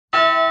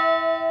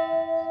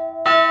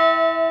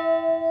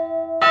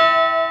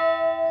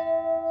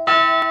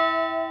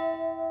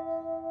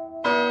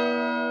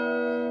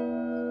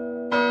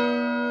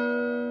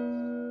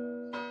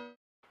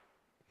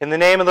In the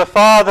name of the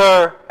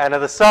Father, and of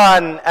the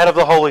Son, and of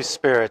the Holy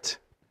Spirit.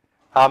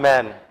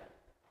 Amen.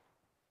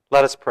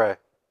 Let us pray.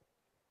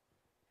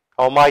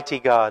 Almighty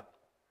God,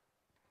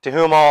 to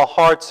whom all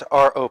hearts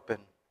are open,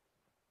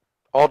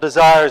 all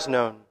desires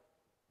known,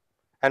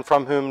 and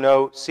from whom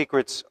no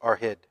secrets are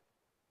hid,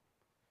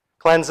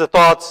 cleanse the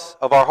thoughts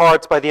of our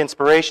hearts by the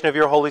inspiration of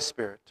your Holy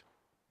Spirit,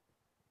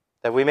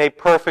 that we may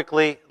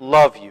perfectly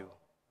love you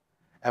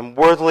and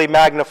worthily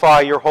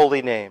magnify your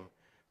holy name,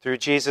 through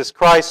Jesus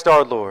Christ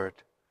our Lord.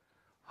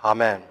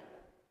 Amen.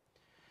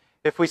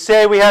 If we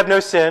say we have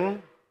no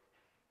sin,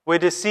 we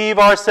deceive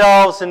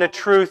ourselves and the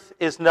truth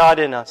is not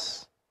in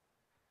us.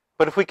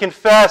 But if we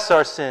confess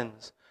our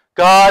sins,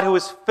 God, who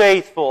is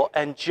faithful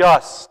and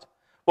just,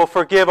 will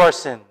forgive our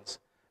sins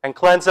and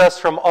cleanse us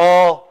from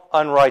all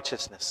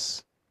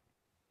unrighteousness.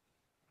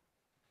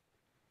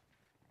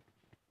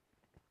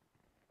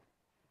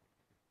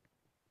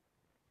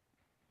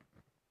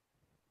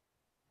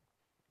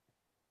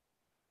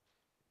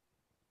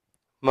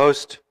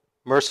 Most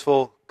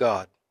merciful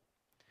God,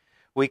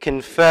 we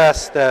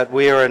confess that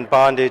we are in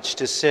bondage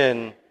to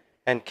sin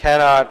and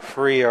cannot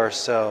free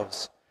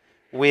ourselves.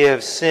 We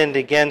have sinned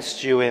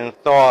against you in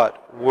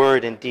thought,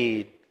 word, and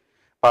deed,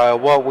 by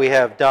what we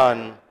have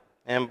done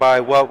and by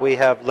what we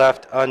have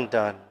left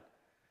undone.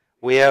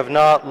 We have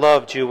not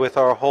loved you with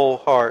our whole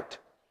heart.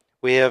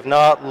 We have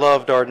not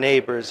loved our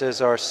neighbors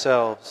as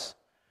ourselves.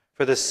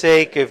 For the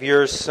sake of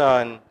your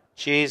Son,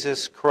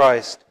 Jesus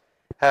Christ,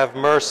 have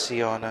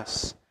mercy on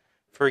us.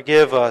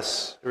 Forgive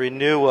us,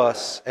 renew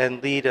us,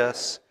 and lead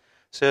us,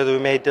 so that we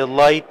may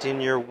delight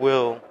in your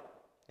will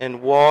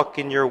and walk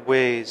in your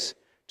ways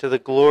to the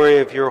glory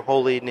of your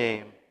holy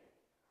name.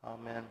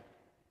 Amen.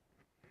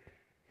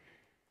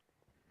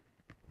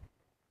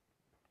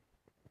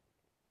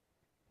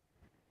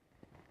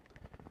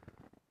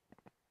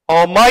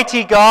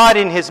 Almighty God,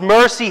 in his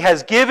mercy,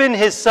 has given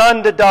his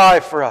Son to die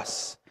for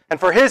us, and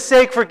for his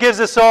sake forgives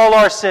us all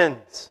our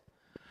sins.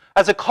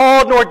 As a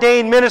called and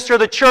ordained minister of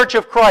the Church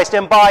of Christ,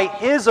 and by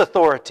his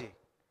authority,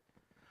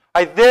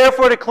 I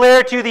therefore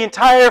declare to you the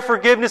entire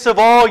forgiveness of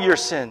all your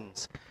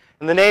sins.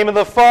 In the name of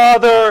the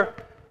Father,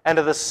 and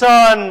of the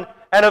Son,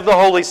 and of the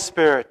Holy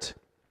Spirit.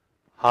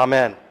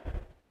 Amen.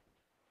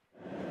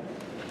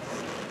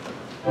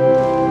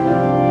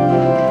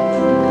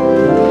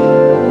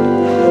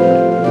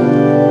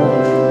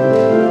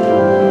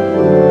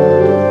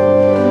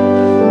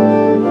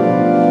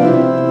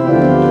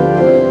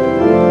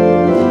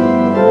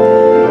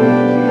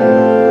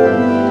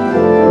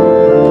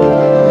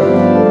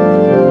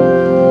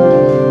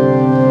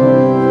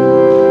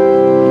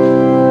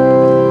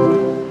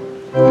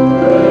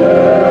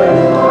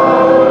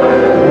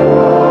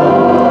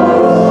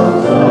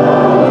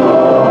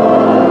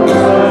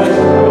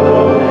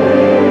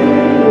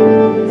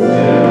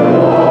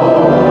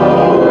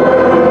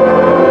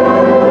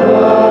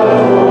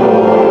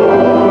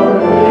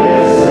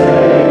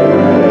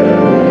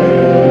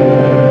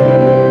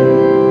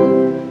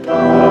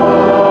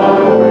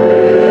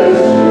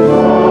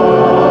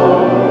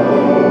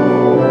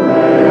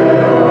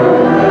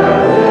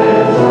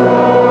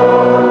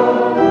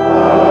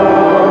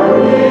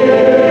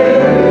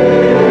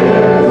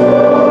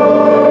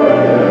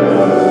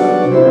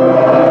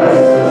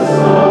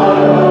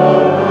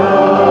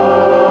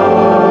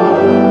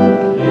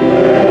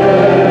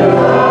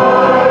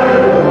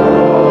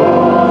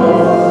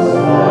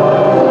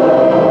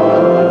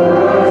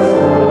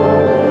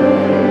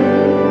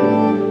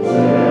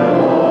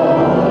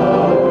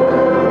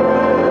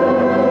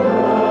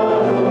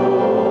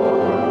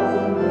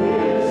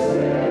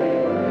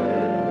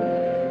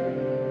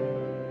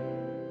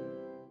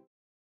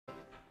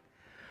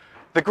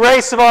 The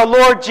grace of our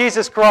Lord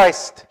Jesus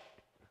Christ,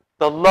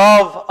 the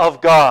love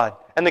of God,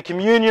 and the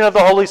communion of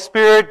the Holy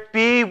Spirit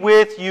be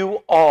with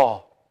you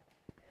all.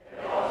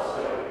 And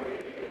also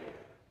with you.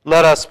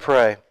 Let us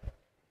pray.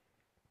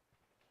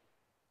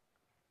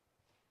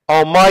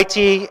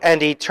 Almighty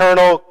and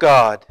eternal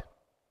God,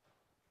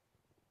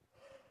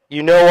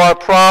 you know our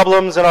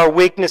problems and our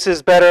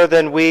weaknesses better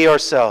than we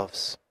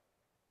ourselves.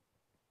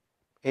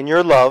 In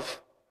your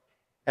love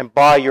and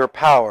by your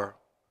power,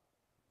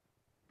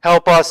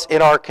 help us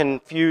in our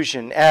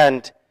confusion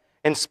and,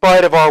 in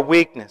spite of our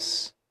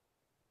weakness,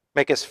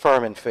 make us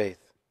firm in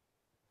faith.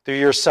 Through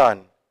your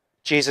Son,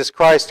 Jesus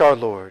Christ our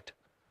Lord.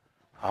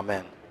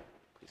 Amen.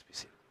 Please be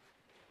seated.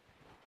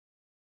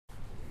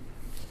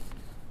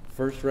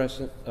 First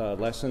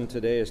lesson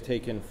today is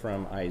taken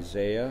from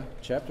Isaiah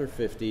chapter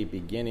 50,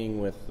 beginning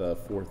with the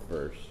 4th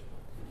verse.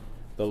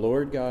 The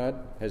Lord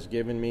God has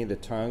given me the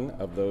tongue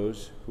of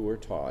those who are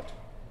taught,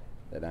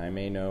 that I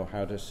may know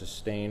how to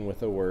sustain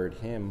with a word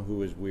him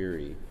who is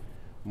weary.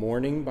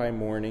 Morning by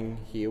morning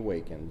he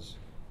awakens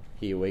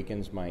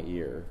my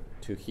ear,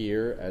 to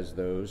hear as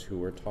those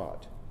who are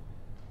taught.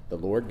 The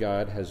Lord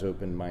God has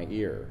opened my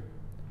ear,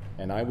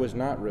 and I was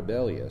not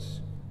rebellious.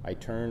 I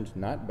turned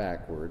not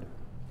backward.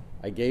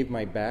 I gave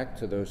my back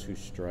to those who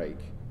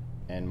strike,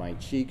 and my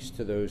cheeks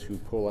to those who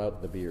pull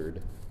out the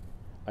beard.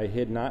 I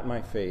hid not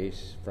my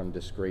face from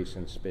disgrace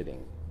and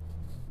spitting.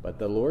 But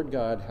the Lord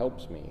God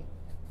helps me.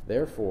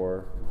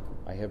 Therefore,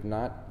 I have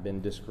not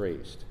been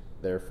disgraced.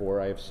 Therefore,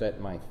 I have set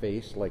my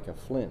face like a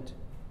flint,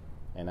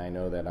 and I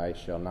know that I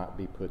shall not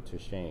be put to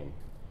shame.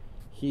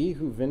 He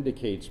who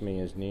vindicates me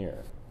is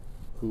near.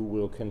 Who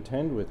will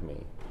contend with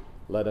me?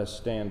 Let us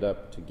stand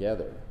up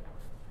together.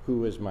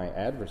 Who is my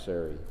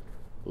adversary?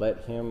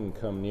 Let him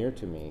come near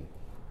to me.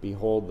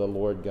 Behold, the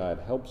Lord God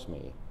helps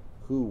me.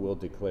 Who will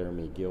declare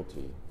me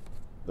guilty?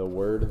 The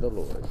word of the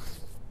Lord.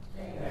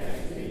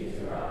 Thanks be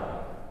to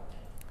God.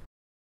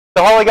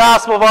 The Holy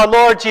Gospel of our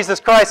Lord Jesus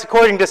Christ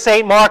according to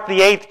St. Mark,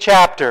 the 8th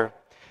chapter.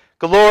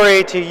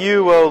 Glory to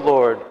you, O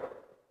Lord.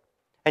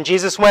 And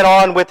Jesus went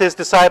on with his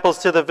disciples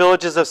to the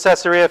villages of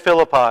Caesarea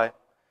Philippi.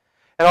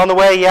 And on the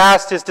way he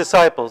asked his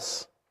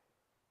disciples,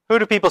 "Who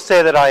do people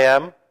say that I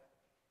am?"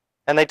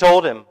 And they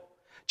told him,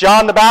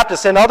 "John the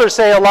Baptist, and others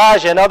say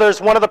Elijah, and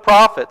others one of the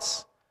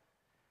prophets."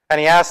 And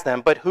he asked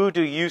them, "But who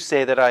do you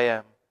say that I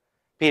am?"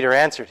 Peter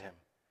answered him,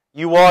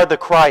 "You are the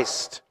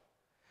Christ."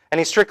 And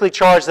he strictly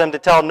charged them to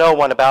tell no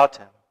one about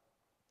him.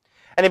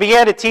 And he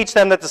began to teach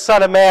them that the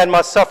Son of Man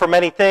must suffer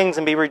many things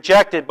and be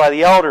rejected by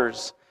the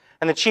elders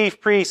and the chief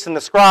priests and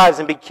the scribes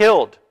and be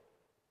killed,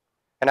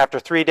 and after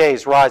 3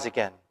 days rise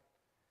again.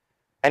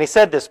 And he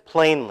said this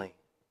plainly.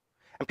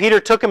 And Peter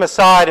took him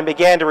aside and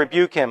began to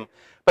rebuke him.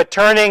 But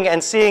turning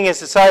and seeing his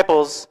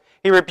disciples,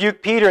 he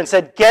rebuked Peter and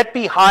said, "Get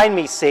behind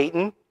me,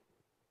 Satan.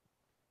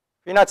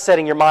 You're not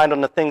setting your mind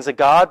on the things of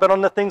God, but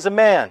on the things of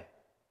man."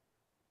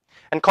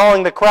 And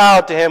calling the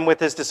crowd to him with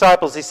his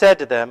disciples, he said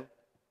to them,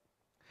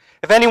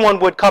 "If anyone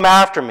would come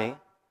after me,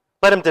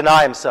 let him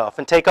deny himself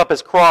and take up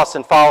his cross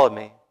and follow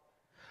me.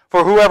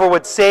 For whoever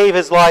would save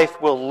his life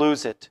will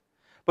lose it.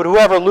 But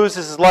whoever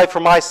loses his life for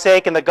my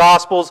sake and the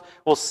gospel's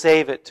will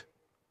save it.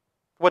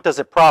 What does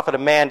it profit a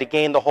man to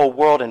gain the whole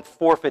world and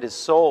forfeit his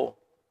soul?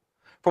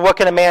 For what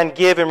can a man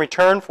give in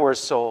return for his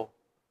soul?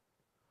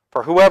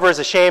 For whoever is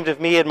ashamed of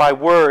me and my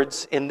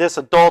words in this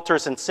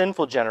adulterous and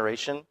sinful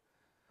generation,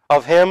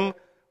 of him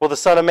will the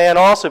Son of Man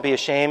also be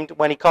ashamed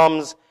when he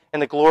comes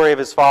in the glory of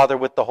his Father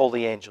with the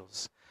holy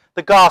angels."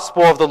 The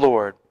gospel of the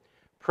Lord.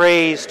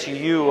 Praise to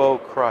you, O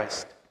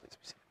Christ.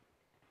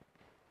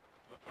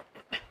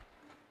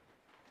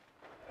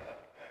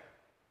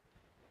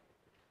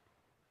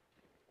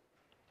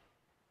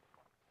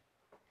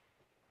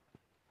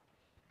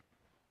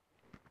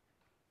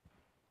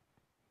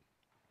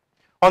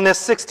 On this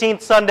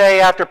 16th Sunday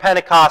after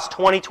Pentecost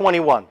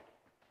 2021,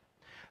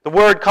 the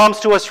word comes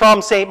to us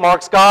from St.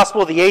 Mark's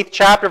Gospel, the 8th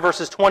chapter,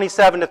 verses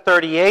 27 to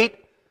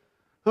 38.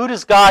 Who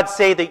does God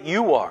say that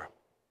you are?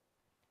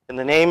 In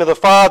the name of the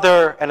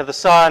Father, and of the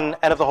Son,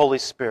 and of the Holy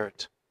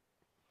Spirit.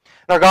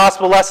 In our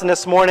Gospel lesson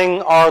this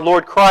morning, our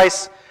Lord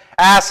Christ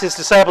asks his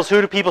disciples,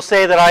 "Who do people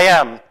say that I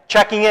am?"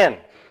 Checking in,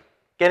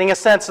 getting a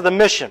sense of the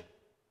mission.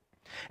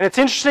 And it's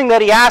interesting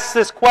that he asks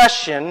this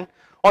question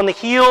on the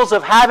heels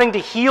of having to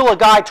heal a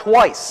guy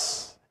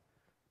twice.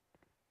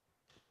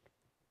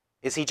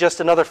 Is he just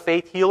another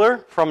faith healer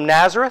from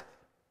Nazareth?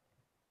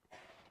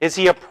 Is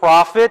he a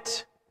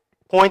prophet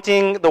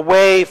pointing the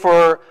way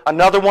for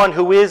another one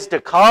who is to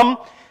come?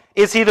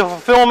 Is he the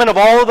fulfillment of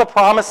all of the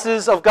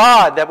promises of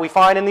God that we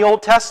find in the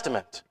Old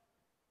Testament?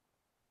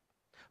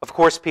 Of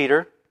course,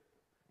 Peter,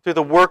 through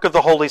the work of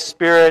the Holy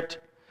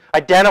Spirit,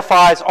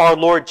 identifies our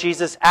Lord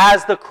Jesus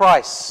as the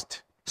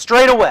Christ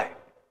straight away.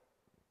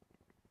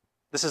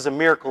 This is a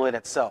miracle in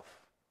itself.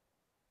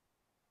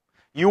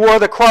 "You are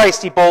the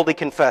Christ," he boldly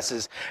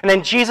confesses. And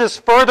then Jesus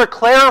further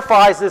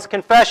clarifies this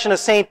confession of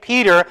St.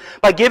 Peter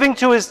by giving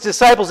to his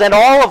disciples and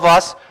all of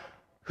us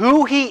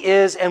who he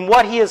is and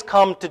what he has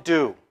come to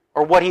do,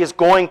 or what he is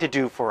going to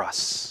do for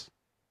us.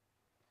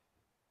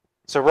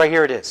 So right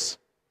here it is.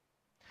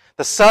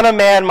 The Son of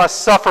Man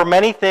must suffer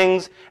many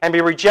things and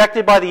be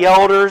rejected by the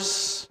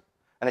elders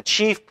and the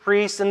chief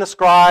priests and the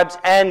scribes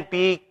and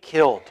be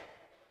killed.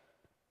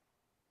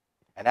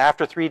 And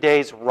after 3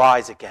 days,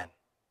 rise again.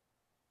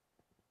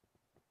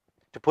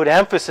 To put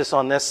emphasis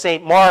on this,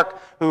 St. Mark,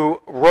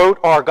 who wrote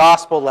our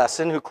gospel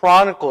lesson, who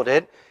chronicled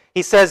it,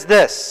 he says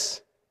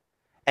this,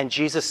 and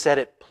Jesus said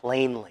it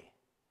plainly.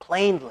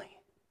 Plainly.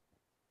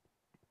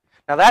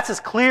 Now that's as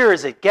clear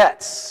as it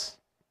gets.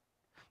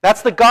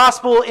 That's the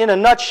gospel in a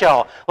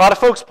nutshell. A lot of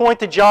folks point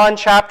to John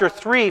chapter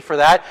 3 for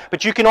that,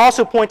 but you can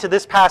also point to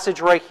this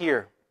passage right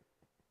here.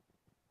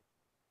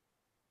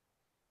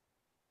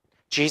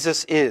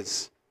 Jesus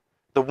is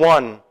the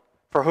one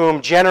for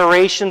whom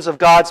generations of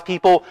God's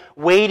people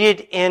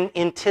waited in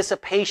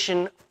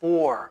anticipation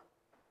for.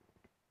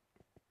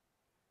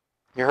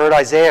 You heard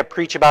Isaiah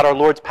preach about our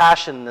Lord's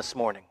passion this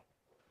morning.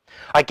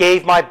 "I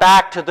gave my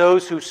back to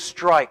those who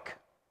strike,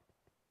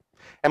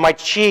 and my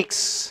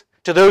cheeks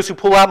to those who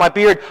pull out my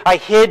beard. I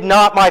hid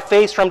not my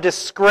face from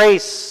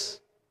disgrace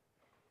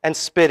and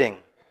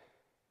spitting."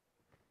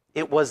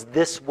 It was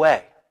this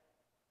way,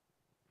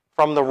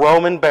 from the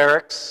Roman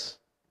barracks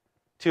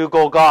to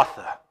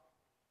Golgotha,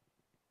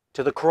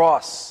 to the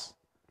cross.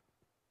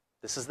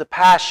 This is the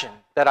passion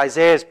that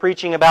Isaiah is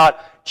preaching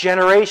about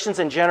generations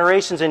and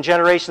generations and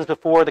generations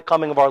before the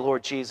coming of our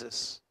Lord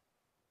Jesus.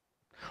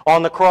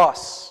 On the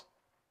cross,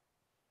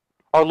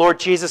 Our Lord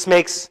Jesus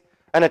makes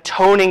an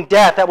atoning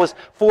death that was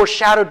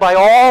foreshadowed by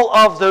all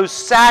of those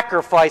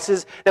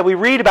sacrifices that we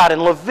read about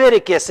in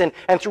Leviticus and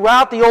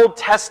throughout the Old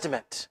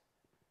Testament.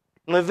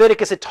 In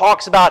Leviticus, it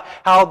talks about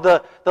how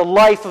the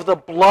life of the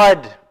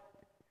blood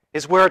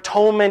is where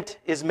atonement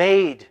is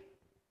made.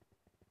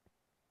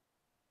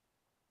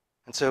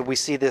 And so we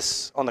see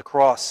this on the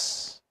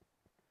cross.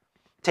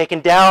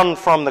 Taken down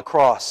from the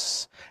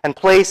cross and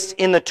placed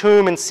in the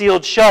tomb and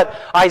sealed shut.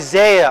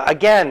 Isaiah,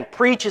 again,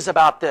 preaches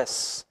about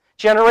this.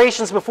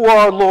 Generations before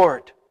our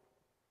Lord.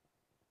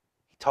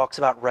 He talks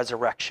about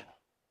resurrection.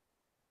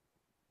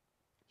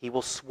 He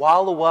will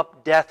swallow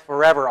up death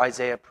forever,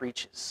 Isaiah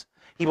preaches.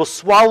 He will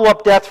swallow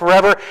up death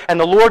forever, and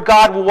the Lord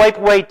God will wipe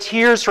away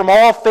tears from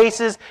all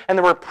faces, and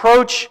the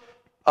reproach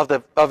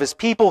of his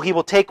people he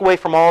will take away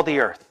from all the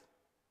earth.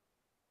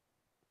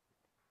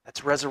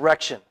 That's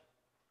resurrection,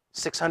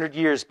 600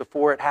 years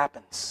before it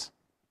happens.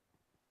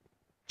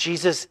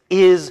 Jesus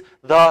is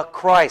the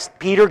Christ.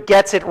 Peter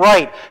gets it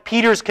right.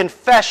 Peter's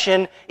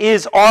confession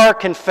is our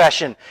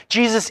confession.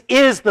 Jesus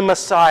is the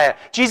Messiah.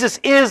 Jesus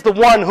is the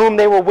one whom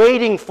they were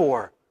waiting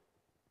for.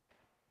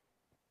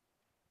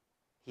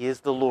 He is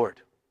the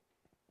Lord,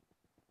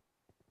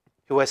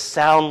 who has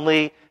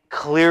soundly,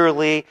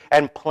 clearly,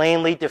 and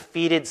plainly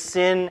defeated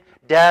sin,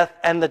 death,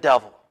 and the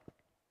devil.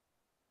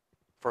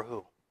 For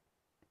who?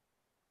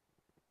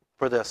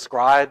 For the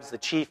scribes, the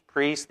chief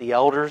priests, the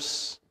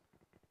elders?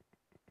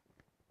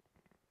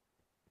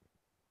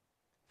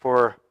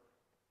 For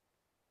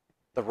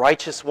the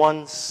righteous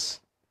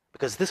ones?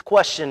 Because this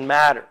question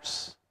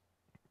matters.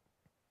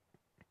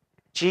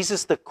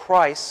 Jesus the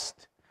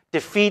Christ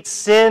defeats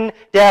sin,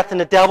 death,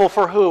 and the devil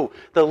for who?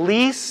 The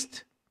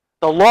least,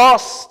 the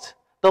lost,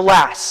 the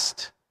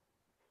last.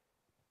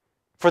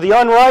 For the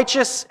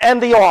unrighteous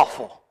and the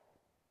awful.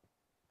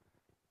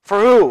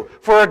 For who?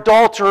 For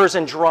adulterers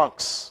and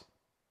drunks.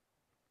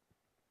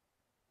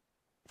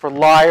 For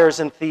liars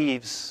and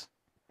thieves.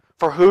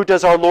 For who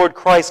does our Lord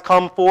Christ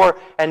come for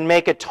and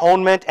make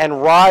atonement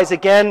and rise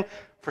again?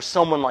 For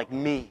someone like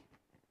me.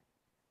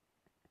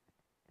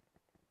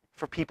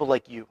 For people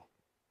like you.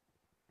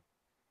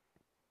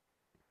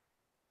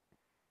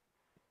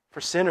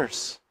 For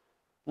sinners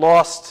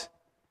lost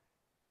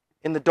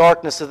in the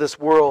darkness of this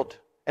world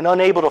and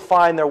unable to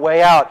find their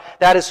way out.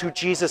 That is who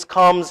Jesus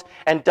comes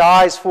and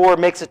dies for,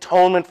 makes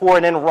atonement for,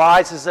 and then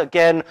rises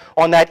again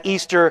on that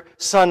Easter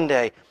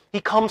Sunday. He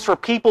comes for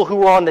people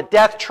who are on the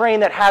death train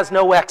that has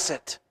no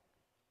exit.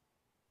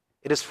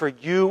 It is for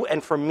you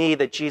and for me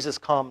that Jesus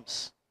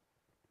comes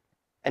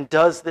and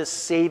does this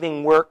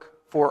saving work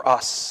for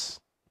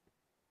us.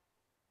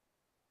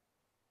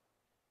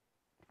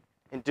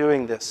 In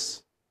doing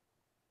this,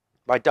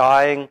 by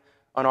dying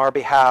on our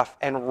behalf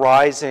and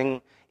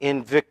rising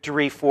in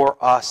victory for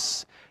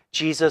us,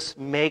 Jesus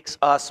makes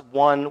us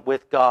one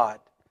with God.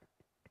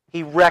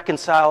 He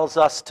reconciles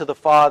us to the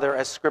Father,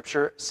 as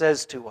Scripture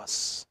says to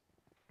us.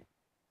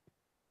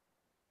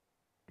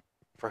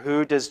 For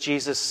who does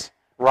Jesus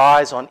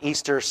rise on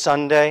Easter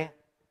Sunday?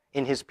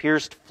 In his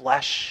pierced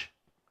flesh.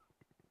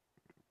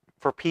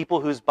 For people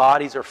whose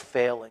bodies are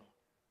failing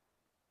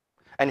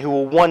and who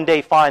will one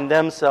day find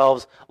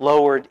themselves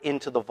lowered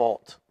into the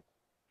vault.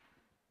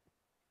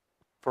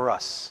 For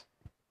us.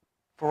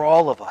 For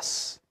all of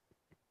us.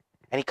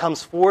 And he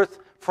comes forth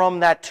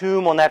from that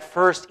tomb on that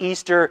first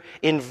Easter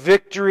in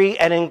victory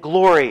and in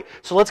glory.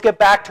 So let's get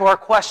back to our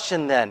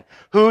question then.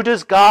 Who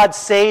does God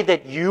say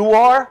that you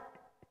are?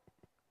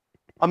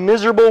 A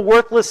miserable,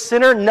 worthless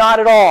sinner? Not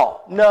at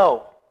all.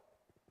 No.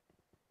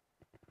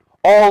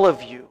 All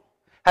of you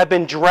have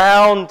been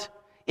drowned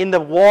in the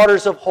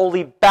waters of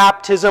holy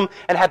baptism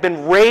and have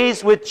been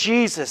raised with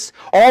Jesus.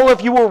 All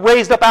of you were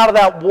raised up out of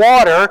that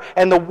water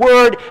and the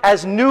Word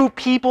as new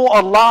people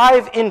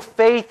alive in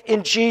faith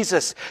in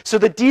Jesus. So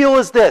the deal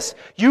is this.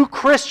 You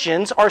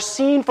Christians are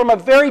seen from a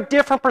very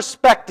different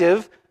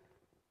perspective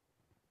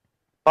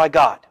by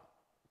God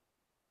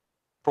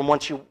from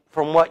what you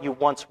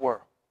once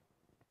were.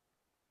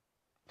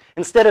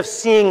 Instead of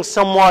seeing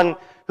someone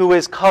who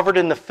is covered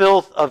in the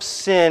filth of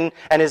sin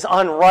and is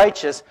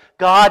unrighteous,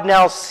 God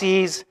now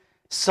sees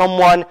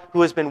someone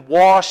who has been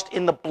washed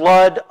in the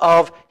blood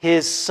of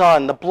his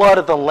Son, the blood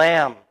of the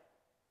Lamb,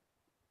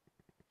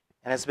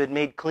 and has been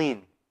made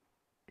clean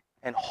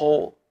and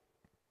whole.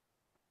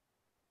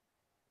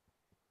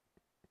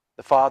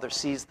 The Father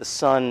sees the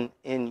Son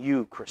in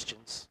you,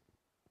 Christians.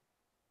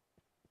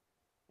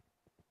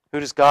 Who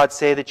does God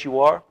say that you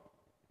are?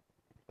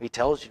 He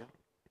tells you.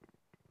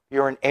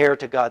 You're an heir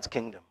to God's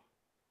kingdom.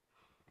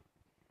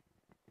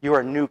 You are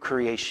a new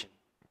creation.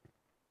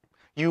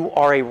 You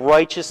are a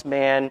righteous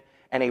man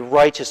and a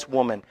righteous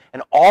woman.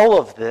 And all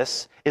of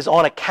this is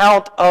on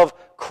account of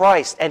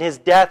Christ and his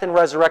death and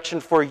resurrection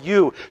for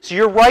you. So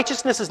your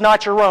righteousness is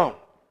not your own,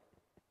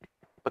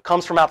 but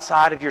comes from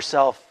outside of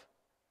yourself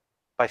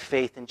by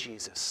faith in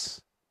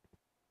Jesus.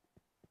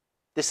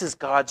 This is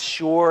God's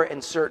sure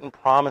and certain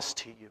promise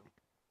to you.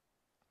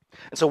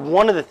 And so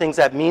one of the things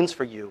that means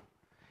for you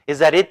is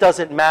that it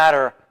doesn't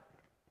matter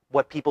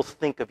what people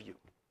think of you.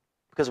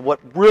 Because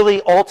what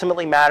really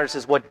ultimately matters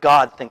is what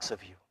God thinks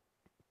of you.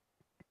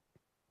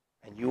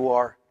 And you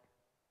are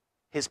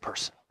His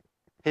person,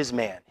 His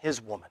man,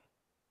 His woman.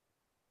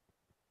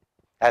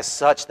 As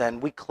such, then,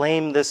 we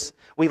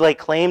lay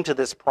claim to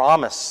this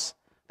promise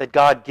that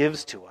God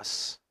gives to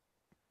us.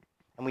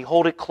 And we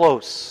hold it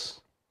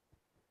close.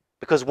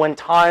 Because when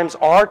times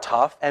are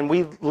tough, and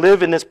we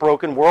live in this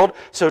broken world,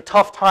 so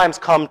tough times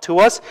come to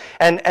us,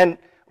 and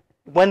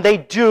when they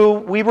do,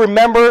 we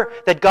remember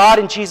that God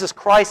in Jesus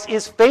Christ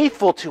is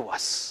faithful to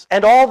us,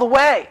 and all the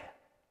way.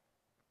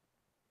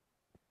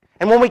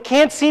 And when we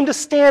can't seem to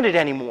stand it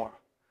anymore,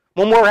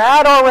 when we're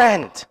at our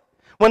end,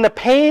 when the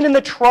pain and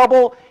the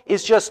trouble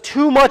is just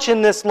too much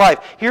in this life,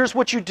 here's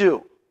what you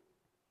do.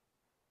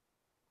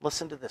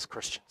 Listen to this,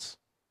 Christians.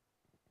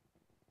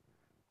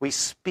 We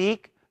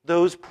speak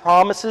those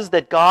promises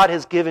that God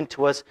has given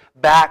to us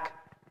back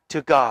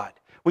to God.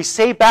 We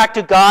say back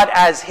to God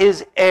as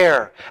His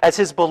heir, as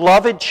His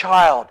beloved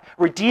child,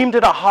 redeemed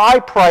at a high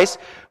price,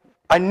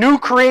 a new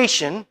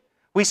creation.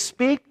 We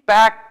speak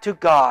back to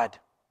God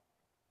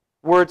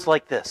words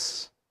like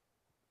this: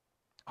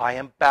 I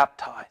am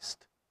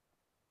baptized.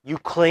 You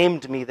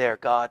claimed me there,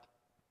 God.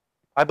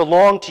 I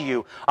belong to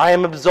you. I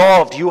am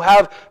absolved. You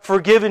have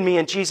forgiven me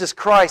in Jesus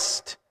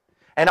Christ.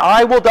 And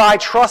I will die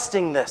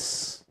trusting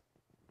this.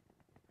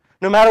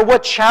 No matter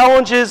what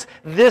challenges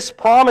this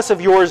promise of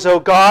yours, O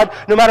God,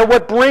 no matter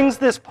what brings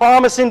this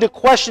promise into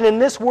question in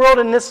this world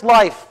and this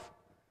life,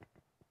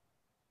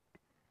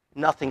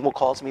 nothing will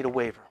cause me to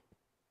waver,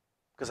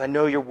 because I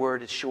know your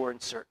word is sure and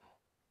certain.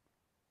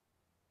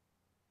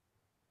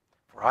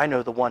 For I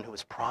know the one who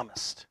has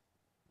promised.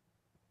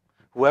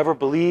 Whoever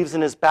believes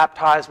and is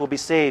baptized will be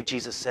saved,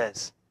 Jesus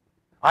says.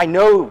 I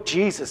know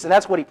Jesus, and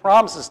that's what He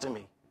promises to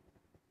me.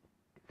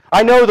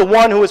 I know the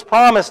one who has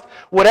promised,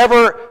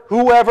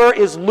 whoever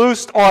is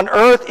loosed on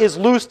earth is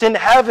loosed in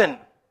heaven.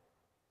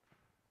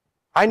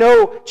 I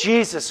know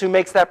Jesus who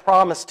makes that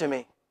promise to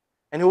me,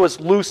 and who has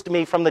loosed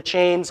me from the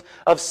chains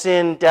of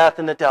sin, death,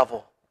 and the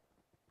devil.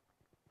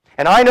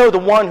 And I know the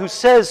one who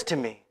says to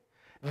me,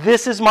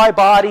 this is my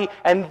body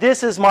and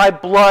this is my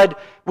blood,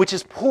 which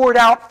is poured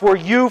out for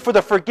you for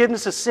the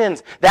forgiveness of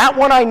sins. That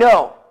one I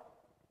know.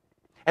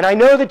 And I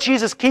know that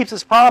Jesus keeps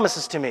His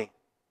promises to me.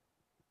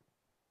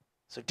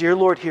 So, dear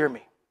Lord, hear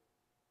me.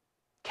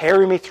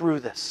 Carry me through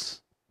this.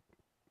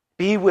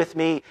 Be with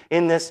me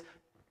in this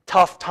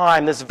tough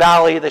time, this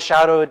valley of the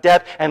shadow of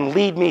death, and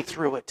lead me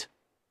through it.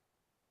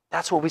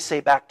 That's what we say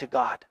back to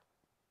God.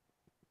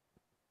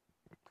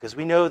 Because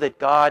we know that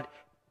God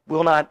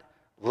will not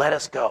let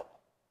us go.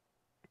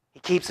 He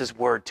keeps His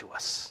word to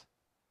us.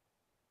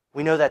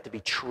 We know that to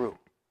be true.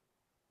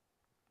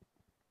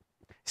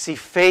 See,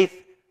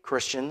 faith,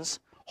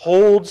 Christians,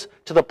 holds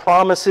to the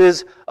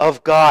promises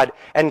of God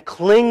and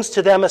clings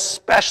to them,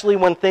 especially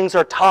when things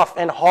are tough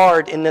and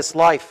hard in this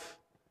life.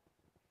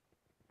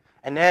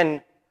 And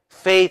then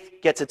faith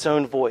gets its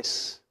own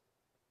voice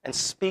and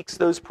speaks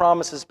those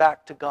promises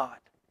back to God,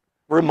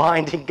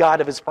 reminding God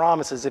of His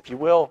promises, if you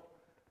will.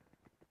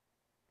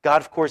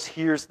 God, of course,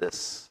 hears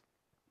this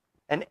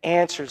and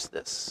answers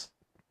this,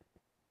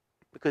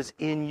 because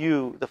in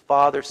you the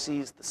Father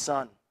sees the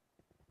Son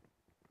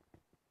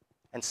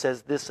and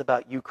says this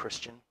about you,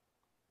 Christian: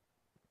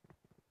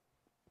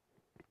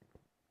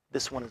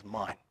 this one is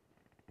mine.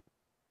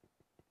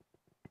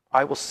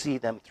 I will see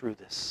them through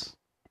this.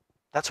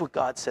 That's what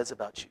God says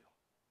about you.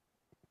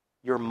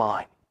 You're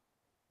mine.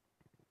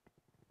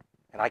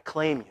 And I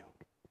claim you.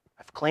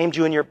 I've claimed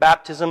you in your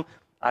baptism.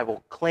 I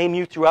will claim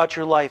you throughout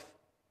your life.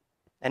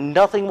 And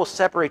nothing will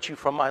separate you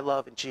from my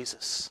love in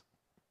Jesus.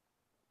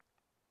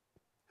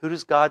 Who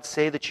does God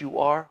say that you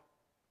are?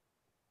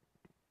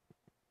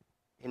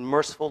 In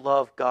merciful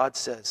love, God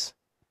says,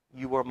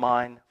 you are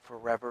mine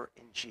forever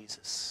in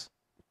Jesus.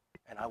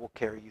 And I will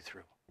carry you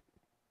through.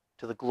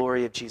 To the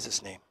glory of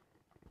Jesus' name.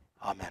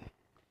 Amen.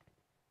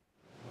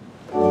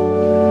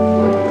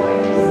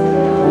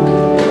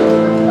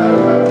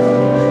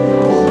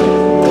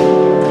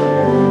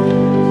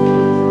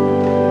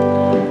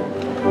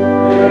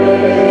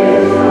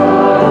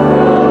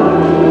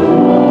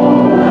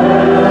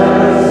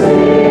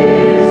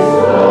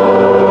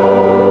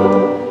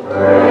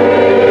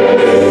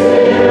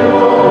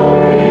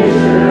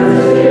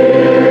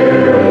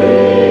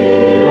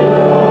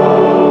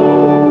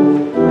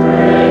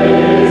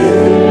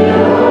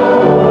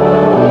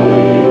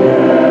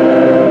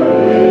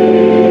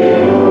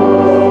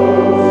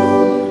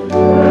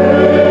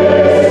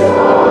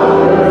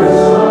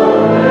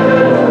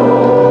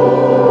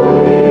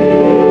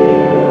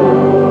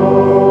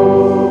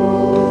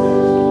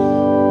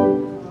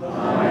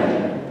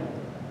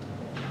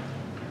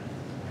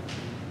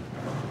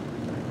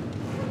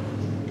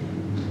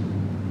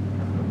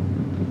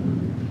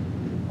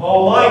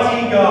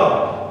 Almighty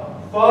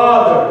God,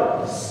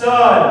 Father,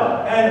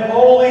 Son, and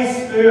Holy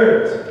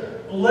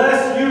Spirit,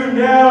 bless you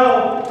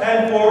now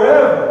and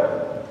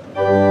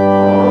forever.